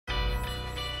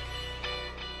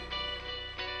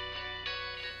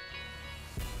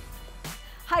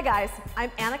Hi guys,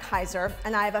 I'm Kaiser,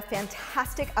 and I have a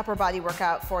fantastic upper body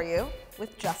workout for you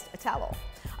with just a towel.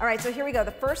 All right, so here we go.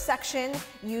 The first section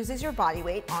uses your body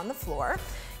weight on the floor.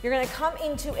 You're gonna come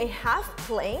into a half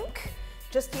plank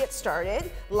just to get started.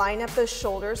 Line up those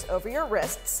shoulders over your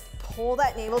wrists, pull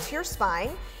that navel to your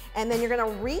spine, and then you're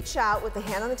gonna reach out with the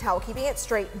hand on the towel, keeping it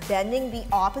straight, bending the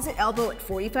opposite elbow at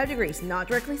 45 degrees, not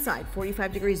directly side,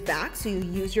 45 degrees back, so you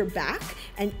use your back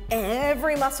and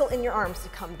every muscle in your arms to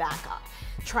come back up.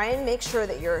 Try and make sure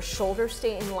that your shoulders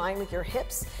stay in line with your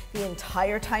hips the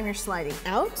entire time you're sliding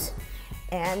out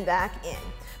and back in.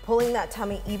 Pulling that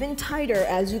tummy even tighter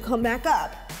as you come back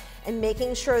up and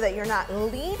making sure that you're not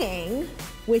leading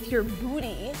with your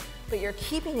booty, but you're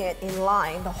keeping it in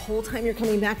line the whole time you're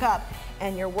coming back up,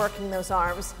 and you're working those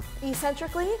arms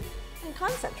eccentrically and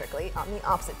concentrically on the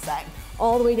opposite side.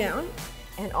 All the way down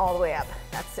and all the way up.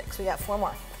 That's 6. We got 4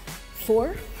 more.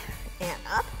 4 and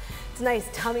up. It's a nice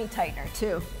tummy tightener.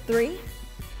 2, 3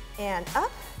 and up.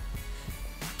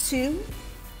 2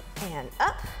 and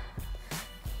up.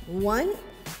 1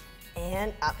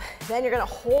 and up. Then you're gonna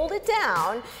hold it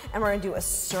down and we're gonna do a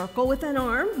circle with an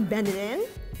arm, bend it in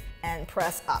and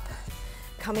press up.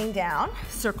 Coming down,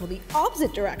 circle the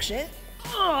opposite direction.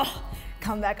 Oh,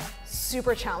 come back up.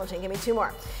 Super challenging. Give me 2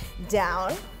 more.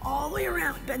 Down, all the way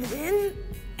around, bend it in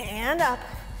and up.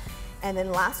 And then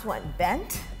last one,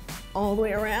 bent, all the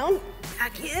way around,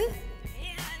 back in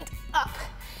and up.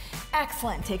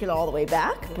 Excellent. Take it all the way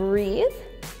back. Breathe.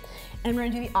 And we're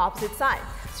gonna do the opposite side.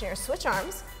 So you're gonna switch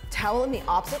arms, towel in the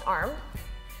opposite arm,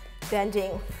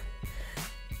 bending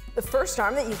the first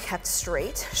arm that you kept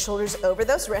straight, shoulders over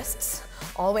those wrists,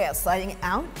 all the way out, sliding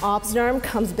out. Opposite arm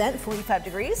comes bent, 45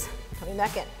 degrees, coming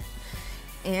back in.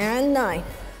 And 9.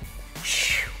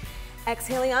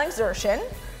 Exhaling on exertion.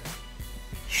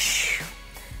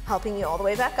 Helping you all the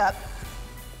way back up.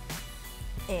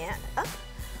 And up.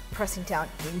 Pressing down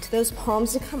into those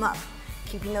palms to come up.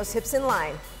 Keeping those hips in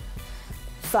line.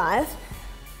 5.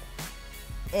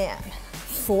 And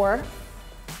 4.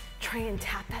 Try and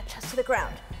tap that chest to the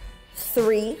ground.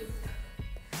 3.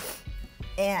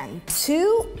 And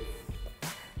 2.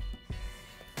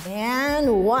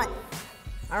 And 1.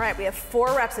 All right, we have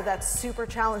 4 reps of that super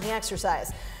challenging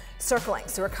exercise. Circling,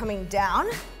 so we're coming down,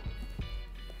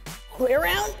 way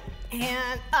around,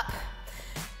 and up.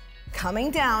 Coming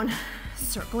down,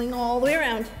 circling all the way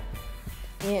around,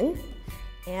 in,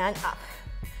 and up.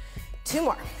 2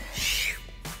 more.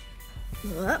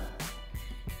 Up.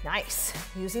 Nice.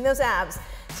 Using those abs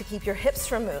to keep your hips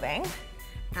from moving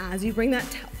as you bring that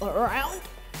towel around,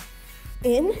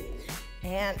 in,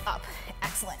 and up.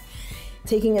 Excellent.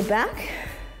 Taking it back.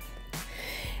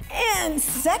 And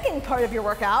second part of your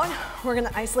workout, we're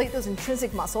gonna isolate those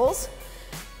intrinsic muscles.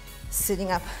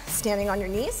 Sitting up, standing on your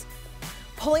knees.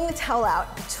 Pulling the towel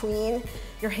out between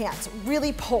your hands.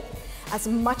 Really pull as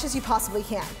much as you possibly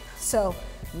can. So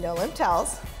no limp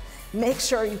towels. Make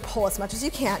sure you pull as much as you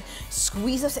can.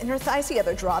 Squeeze those inner thighs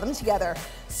together, draw them together.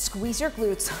 Squeeze your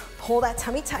glutes, pull that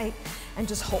tummy tight, and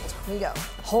just hold. Here we go.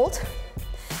 Hold.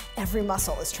 Every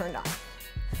muscle is turned on.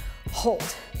 Hold.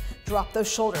 Drop those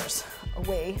shoulders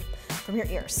away from your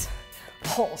ears.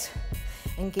 Hold.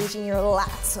 Engaging your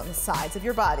lats on the sides of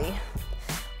your body.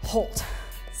 Hold.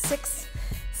 6,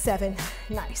 7,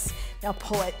 nice. Now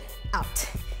pull it out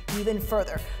even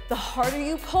further. The harder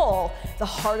you pull, the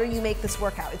harder you make this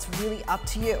workout. It's really up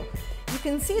to you. You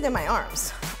can see it in my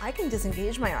arms. I can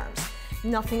disengage my arms.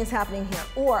 Nothing is happening here.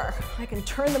 Or I can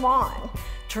turn them on,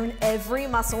 turn every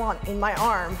muscle on in my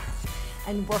arm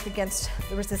and work against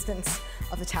the resistance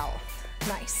of the towel.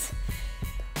 Nice.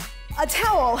 A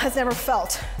towel has never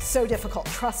felt so difficult,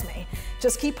 trust me.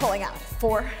 Just keep pulling out.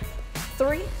 4,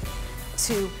 3,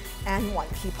 2, and 1.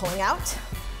 Keep pulling out.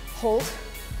 Hold,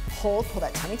 hold, pull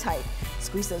that tummy tight.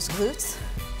 Squeeze those glutes.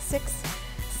 6,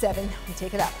 7, we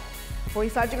take it up.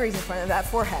 45 degrees in front of that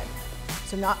forehead.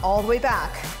 So not all the way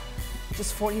back,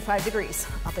 just 45 degrees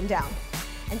up and down.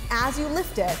 And as you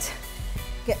lift it,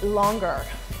 get longer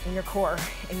in your core,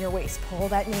 in your waist. Pull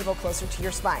that navel closer to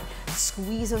your spine.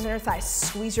 Squeeze those inner thighs,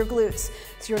 squeeze your glutes.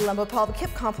 So your lumbo-pelvic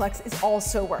hip complex is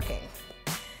also working.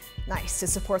 Nice, to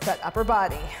support that upper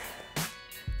body.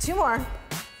 2 more.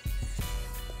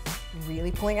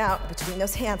 Really pulling out between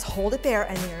those hands. Hold it there,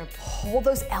 and you're gonna pull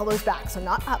those elbows back. So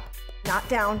not up, not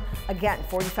down. Again,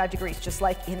 45 degrees, just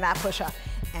like in that push-up.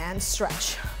 And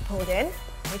stretch. Pull it in.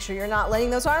 Make sure you're not letting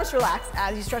those arms relax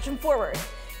as you stretch them forward.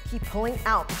 Keep pulling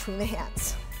out between the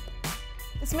hands.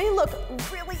 This may look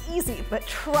really easy, but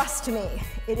trust me,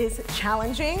 it is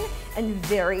challenging and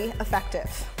very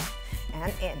effective.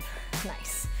 And in,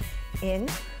 nice. In,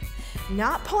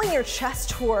 not pulling your chest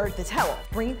toward the towel.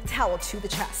 Bring the towel to the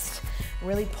chest.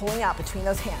 really pulling out between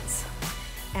those hands.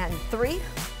 And 3,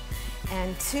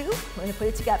 and 2, we're gonna put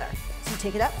it together. So you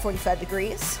take it up, 45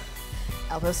 degrees,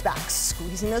 elbows back,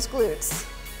 squeezing those glutes,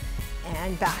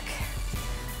 and back.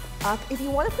 Up, if you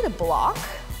wanna put a block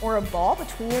or a ball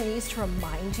between your knees to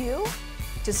remind you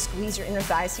to squeeze your inner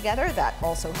thighs together, that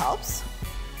also helps.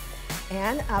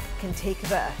 And up, can take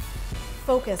the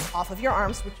focus off of your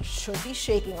arms, which should be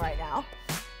shaking right now.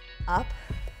 Up,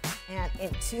 and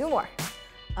in 2 more.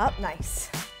 Up, nice.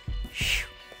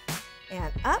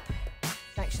 And up,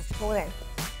 nice, just pull it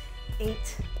in. 8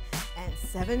 and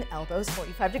 7, elbows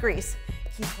 45 degrees.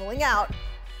 Keep pulling out.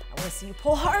 I wanna see you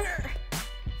pull harder.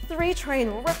 3, try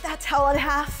and rip that towel in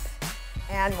half.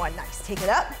 And 1, nice, take it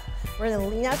up. We're gonna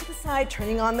lean out to the side,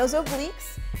 turning on those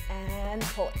obliques, and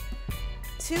pull it.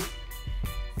 2,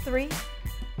 3,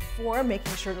 4,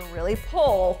 making sure to really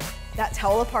pull that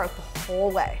towel apart the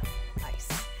whole way. Nice.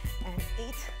 And 8,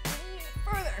 lean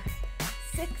further.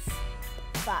 6,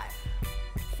 5,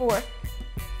 4,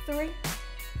 3,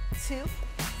 2,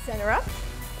 center up,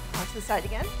 out to the side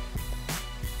again.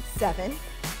 7,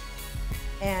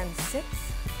 and 6,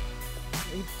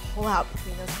 really pull out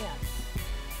between those hands.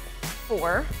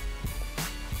 4,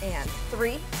 and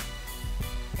 3,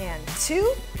 and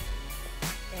 2,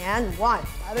 and 1.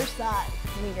 Other side.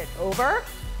 Lean it over,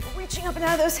 reaching up and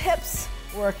out of those hips,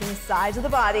 working sides of the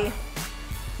body.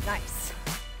 Nice.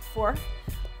 4,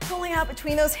 pulling out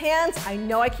between those hands. I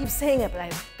know I keep saying it, but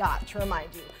I've got to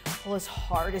remind you, pull as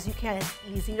hard as you can. It's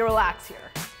easy to relax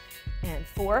here. And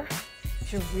 4, you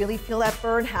should really feel that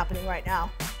burn happening right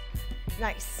now.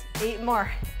 Nice. 8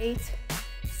 more. 8,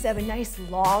 7, nice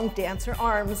long dancer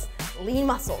arms, lean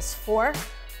muscles. 4,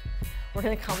 we're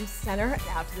gonna come center and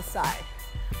out to the side.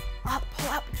 Up, pull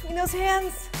out between those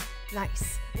hands.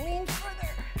 Nice, lean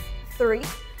further. 3,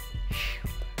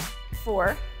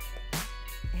 4,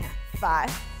 and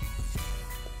 5,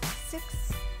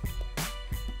 6,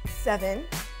 7,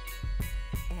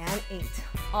 and 8.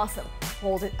 Awesome,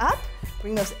 hold it up,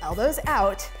 bring those elbows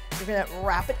out. You're gonna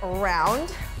wrap it around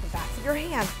the backs of your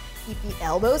hands. Keep the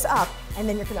elbows up, and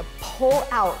then you're gonna pull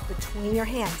out between your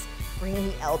hands, bringing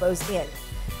the elbows in.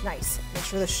 Nice. Make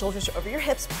sure the shoulders are over your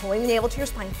hips, pulling the navel to your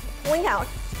spine. Keep pulling out.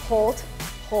 Hold,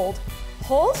 hold,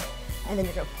 hold. And then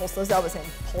you're going to pulse those elbows in.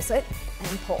 Pulse it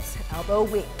and pulse. Elbow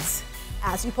wings.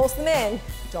 As you pulse them in,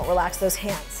 don't relax those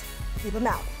hands. Keep them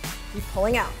out. Keep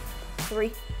pulling out.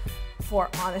 3, 4.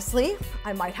 Honestly,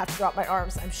 I might have to drop my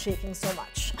arms. I'm shaking so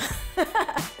much.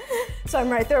 So I'm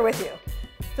right there with you.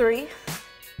 3,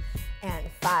 and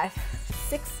 5,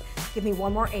 6. Give me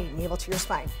 1 more. 8. Navel to your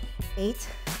spine. 8,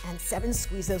 and 7,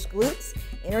 squeeze those glutes,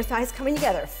 inner thighs coming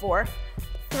together. 4,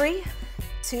 3,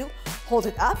 2, hold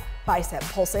it up, bicep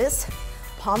pulses,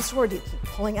 palms toward you, keep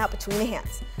pulling out between the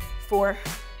hands. 4,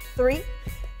 3,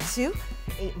 2,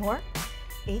 8 more,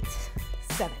 8,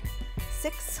 7,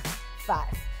 6,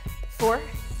 5, 4,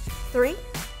 3,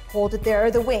 hold it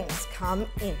there, the wings, come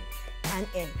in and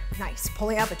in. Nice,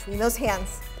 pulling out between those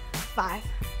hands. 5,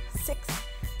 6,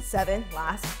 7,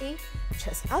 last 8,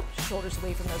 chest up, shoulders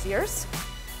away from those ears.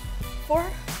 4,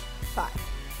 5,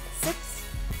 6,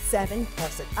 7,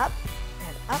 pulse it up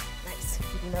and up. Nice,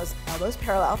 keeping those elbows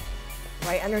parallel,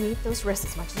 right underneath those wrists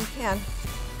as much as you can.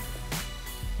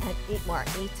 And 8 more,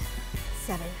 8,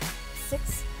 7,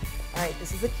 6. All right,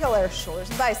 this is a killer, shoulders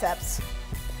and biceps.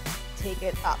 Take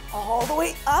it up, all the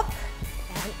way up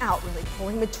and out, really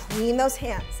pulling between those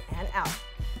hands and out.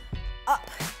 Up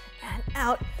and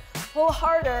out, pull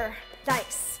harder,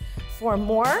 nice. 4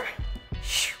 more,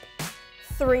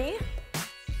 3,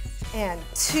 and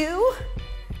 2. You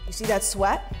see that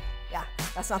sweat? Yeah,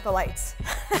 that's not the lights.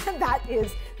 That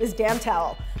is this damn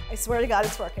towel. I swear to God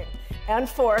it's working. And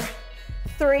 4,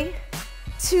 3,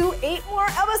 2, 8 more,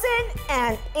 elbows in,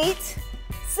 and 8,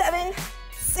 7,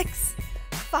 6,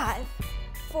 5,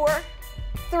 4,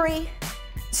 3,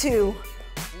 2,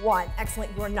 1.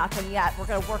 Excellent, you are not done yet. We're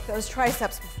gonna work those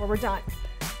triceps before we're done.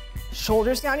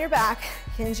 Shoulders down your back,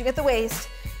 hinging at the waist,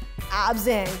 abs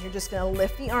in. You're just gonna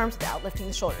lift the arms without lifting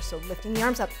the shoulders. So lifting the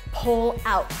arms up, pull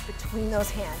out between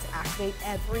those hands. Activate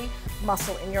every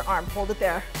muscle in your arm. Hold it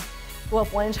there. Go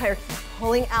up 1 inch higher, keep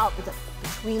pulling out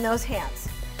between those hands.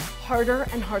 Harder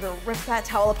and harder, rip that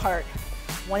towel apart.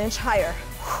 1 inch higher.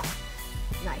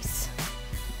 Nice.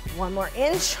 1 more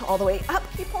inch, all the way up.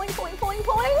 Keep pulling, pulling, pulling,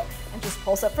 pulling, and just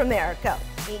pulse up from there. Go.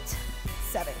 8,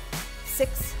 7,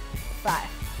 6, 5,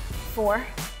 4,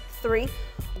 3,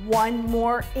 1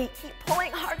 more, 8. Keep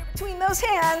pulling harder between those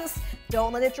hands.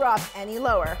 Don't let it drop any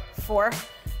lower. 4,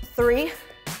 3.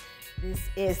 This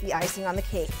is the icing on the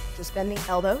cake. Just bend the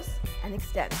elbows and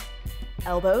extend.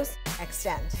 Elbows,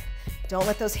 extend. Don't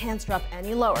let those hands drop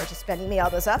any lower. Just bending the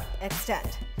elbows up,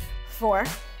 extend. 4,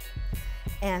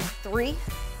 and 3,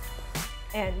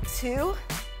 and 2,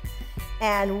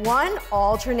 and 1.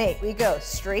 Alternate. We go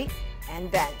straight and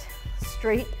bend.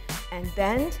 Straight and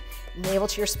bend. Navel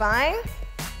to your spine.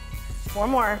 4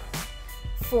 more.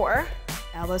 4.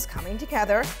 Elbows coming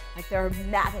together like there are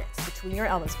magnets between your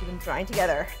elbows. Keep them drawing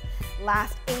together.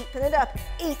 Last 8. Pin it up.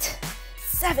 8,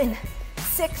 7,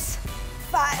 6,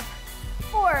 5,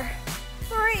 4,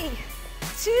 3,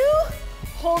 2.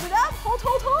 Hold it up. Hold,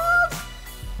 hold, hold.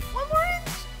 1 more inch.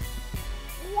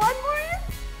 1 more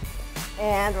inch.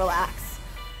 And relax.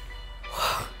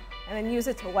 And then use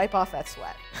it to wipe off that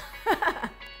sweat.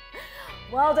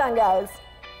 Well done, guys.